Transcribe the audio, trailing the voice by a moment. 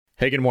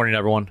Hey, good morning,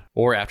 everyone,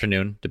 or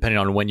afternoon, depending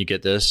on when you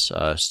get this.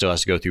 Still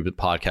has to go through the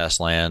podcast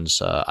lands,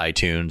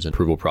 iTunes, and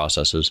approval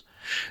processes.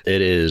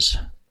 It is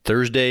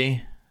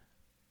Thursday.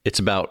 It's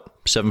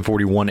about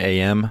 7:41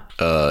 a.m.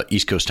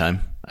 East Coast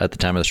time at the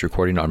time of this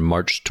recording on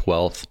March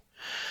 12th.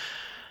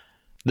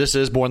 This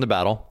is Born the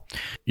Battle.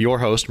 Your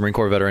host, Marine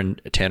Corps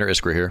veteran Tanner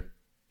Iskra here.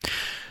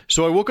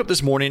 So I woke up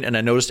this morning and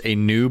I noticed a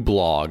new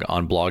blog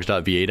on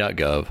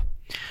blogs.va.gov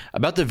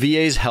about the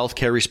VA's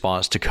healthcare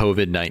response to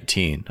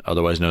COVID-19,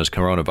 otherwise known as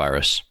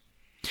coronavirus.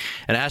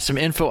 And it has some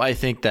info I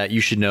think that you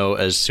should know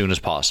as soon as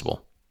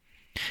possible,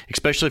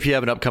 especially if you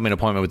have an upcoming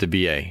appointment with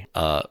the VA.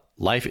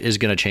 Life is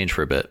going to change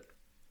for a bit.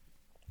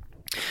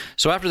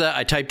 So after that,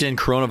 I typed in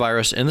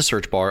coronavirus in the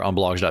search bar on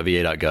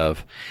blogs.va.gov,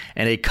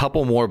 and a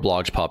couple more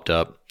blogs popped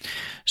up.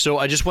 So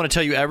I just want to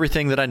tell you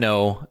everything that I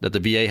know that the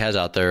VA has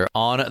out there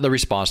on the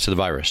response to the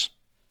virus.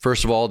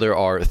 First of all, there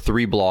are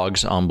 3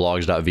 blogs on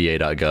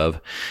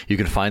blogs.va.gov. You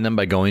can find them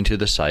by going to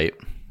the site,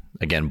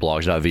 again,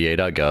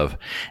 blogs.va.gov,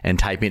 and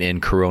typing in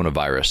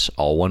coronavirus,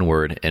 all one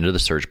word, into the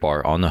search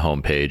bar on the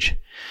homepage.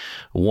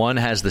 One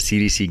has the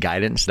CDC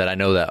guidance that I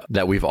know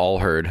that we've all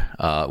heard.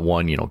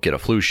 One, get a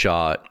flu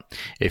shot.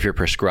 If you're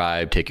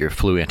prescribed, take your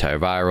flu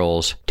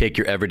antivirals. Take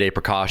your everyday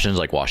precautions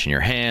like washing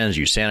your hands,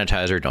 use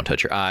sanitizer, don't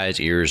touch your eyes,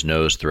 ears,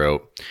 nose,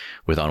 throat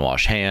with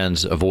unwashed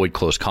hands. Avoid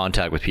close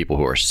contact with people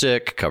who are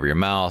sick. Cover your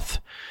mouth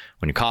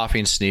when you're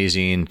coughing,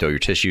 sneezing, throw your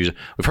tissues.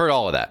 We've heard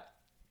all of that.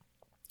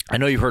 I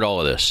know you've heard all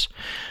of this,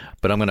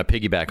 but I'm going to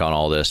piggyback on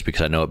all this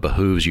because I know it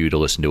behooves you to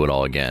listen to it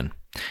all again.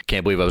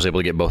 Can't believe I was able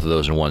to get both of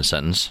those in one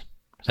sentence.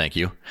 Thank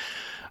you.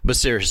 But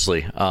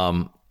seriously,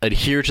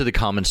 adhere to the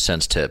common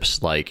sense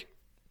tips like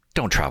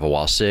don't travel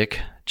while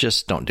sick.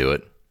 Just don't do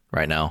it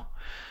right now.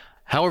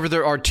 However,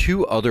 there are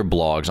 2 other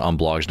blogs on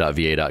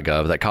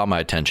blogs.va.gov that caught my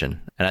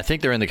attention, and I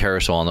think they're in the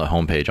carousel on the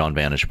homepage on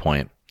Vantage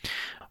Point.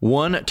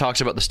 One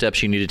talks about the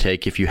steps you need to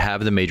take if you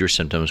have the major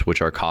symptoms,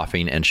 which are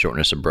coughing and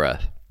shortness of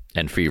breath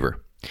and fever.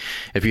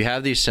 If you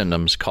have these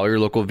symptoms, call your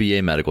local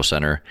VA medical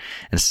center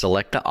and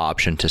select the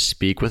option to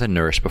speak with a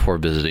nurse before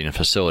visiting a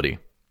facility.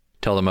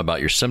 Tell them about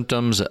your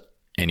symptoms,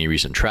 any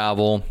recent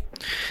travel.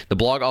 The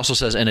blog also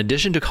says, in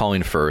addition to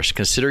calling first,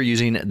 consider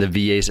using the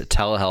VA's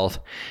telehealth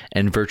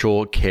and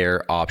virtual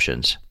care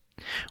options,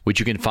 which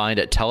you can find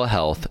at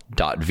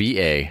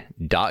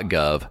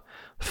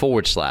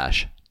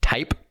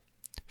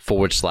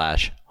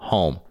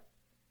telehealth.va.gov/type/home.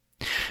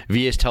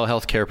 VA's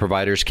telehealth care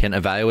providers can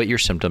evaluate your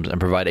symptoms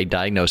and provide a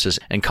diagnosis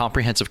and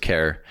comprehensive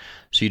care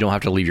so you don't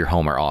have to leave your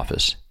home or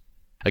office.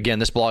 Again,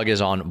 this blog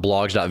is on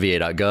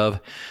blogs.va.gov.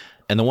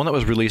 And the one that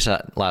was released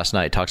last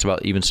night talks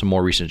about even some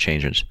more recent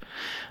changes.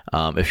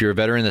 If you're a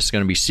veteran that's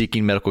going to be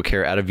seeking medical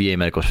care at a VA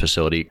medical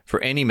facility, for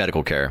any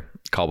medical care,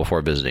 call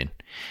before visiting,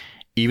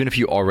 even if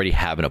you already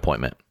have an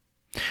appointment.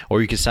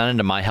 Or you can sign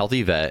into My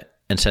Healthy Vet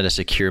and send a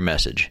secure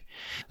message.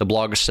 The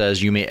blog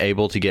says you may be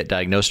able to get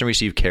diagnosed and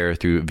receive care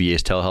through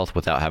VA's telehealth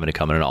without having to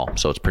come in at all.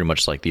 So it's pretty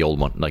much like the old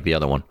one, like the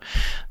other one.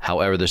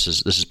 However, this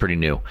is pretty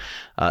new.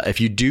 If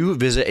you do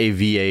visit a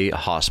VA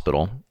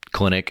hospital,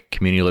 clinic,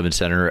 community living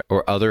center,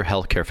 or other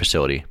healthcare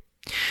facility,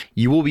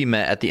 you will be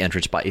met at the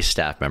entrance by a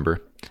staff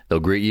member. They'll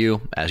greet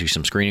you, ask you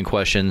some screening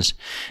questions,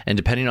 and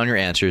depending on your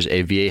answers,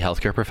 a VA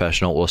healthcare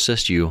professional will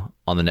assist you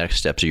on the next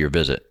steps of your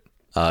visit.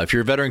 If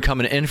you're a veteran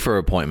coming in for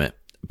an appointment,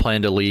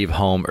 plan to leave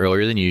home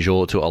earlier than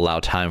usual to allow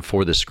time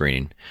for this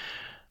screening.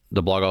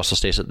 The blog also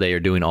states that they are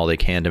doing all they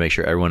can to make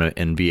sure everyone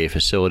in VA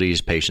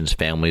facilities, patients,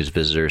 families,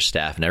 visitors,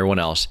 staff, and everyone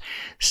else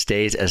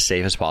stays as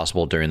safe as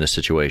possible during this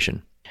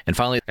situation. And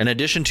finally, in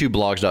addition to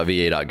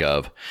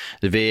blogs.va.gov,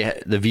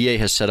 the VA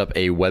has set up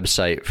a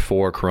website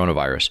for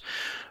coronavirus.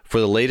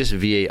 For the latest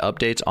VA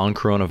updates on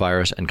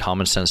coronavirus and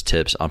common sense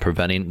tips on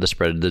preventing the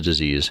spread of the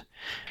disease,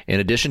 in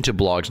addition to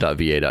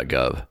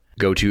blogs.va.gov,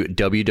 go to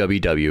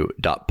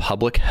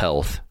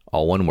www.publichealth,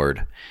 all one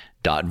word,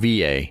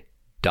 .va.gov/N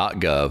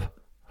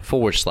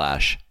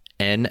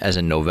as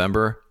in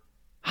November,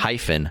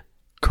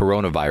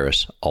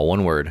 -coronavirus, all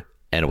one word,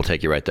 and it will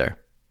take you right there.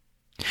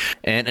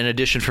 And in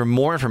addition, for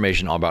more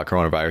information about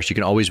coronavirus, you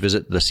can always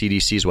visit the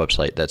CDC's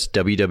website. That's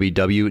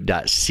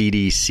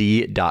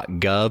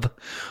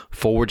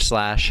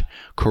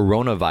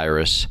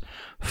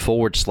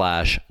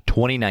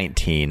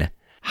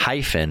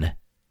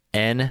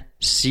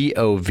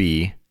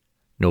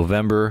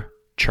November,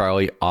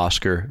 Charlie,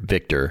 Oscar,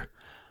 Victor,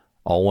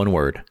 all one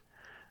word,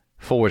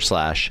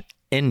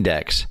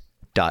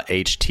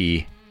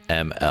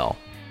 /index.html.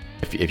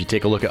 If you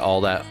take a look at all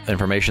that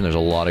information, there's a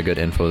lot of good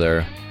info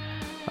there.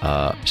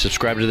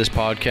 Subscribe to this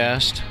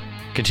podcast,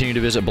 continue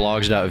to visit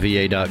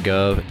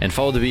blogs.va.gov, and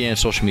follow the VA on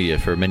social media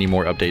for many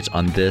more updates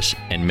on this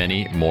and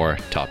many more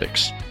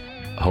topics.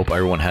 I hope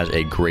everyone has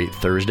a great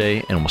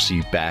Thursday, and we'll see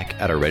you back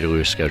at our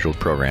regularly scheduled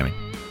programming.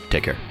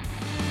 Take care.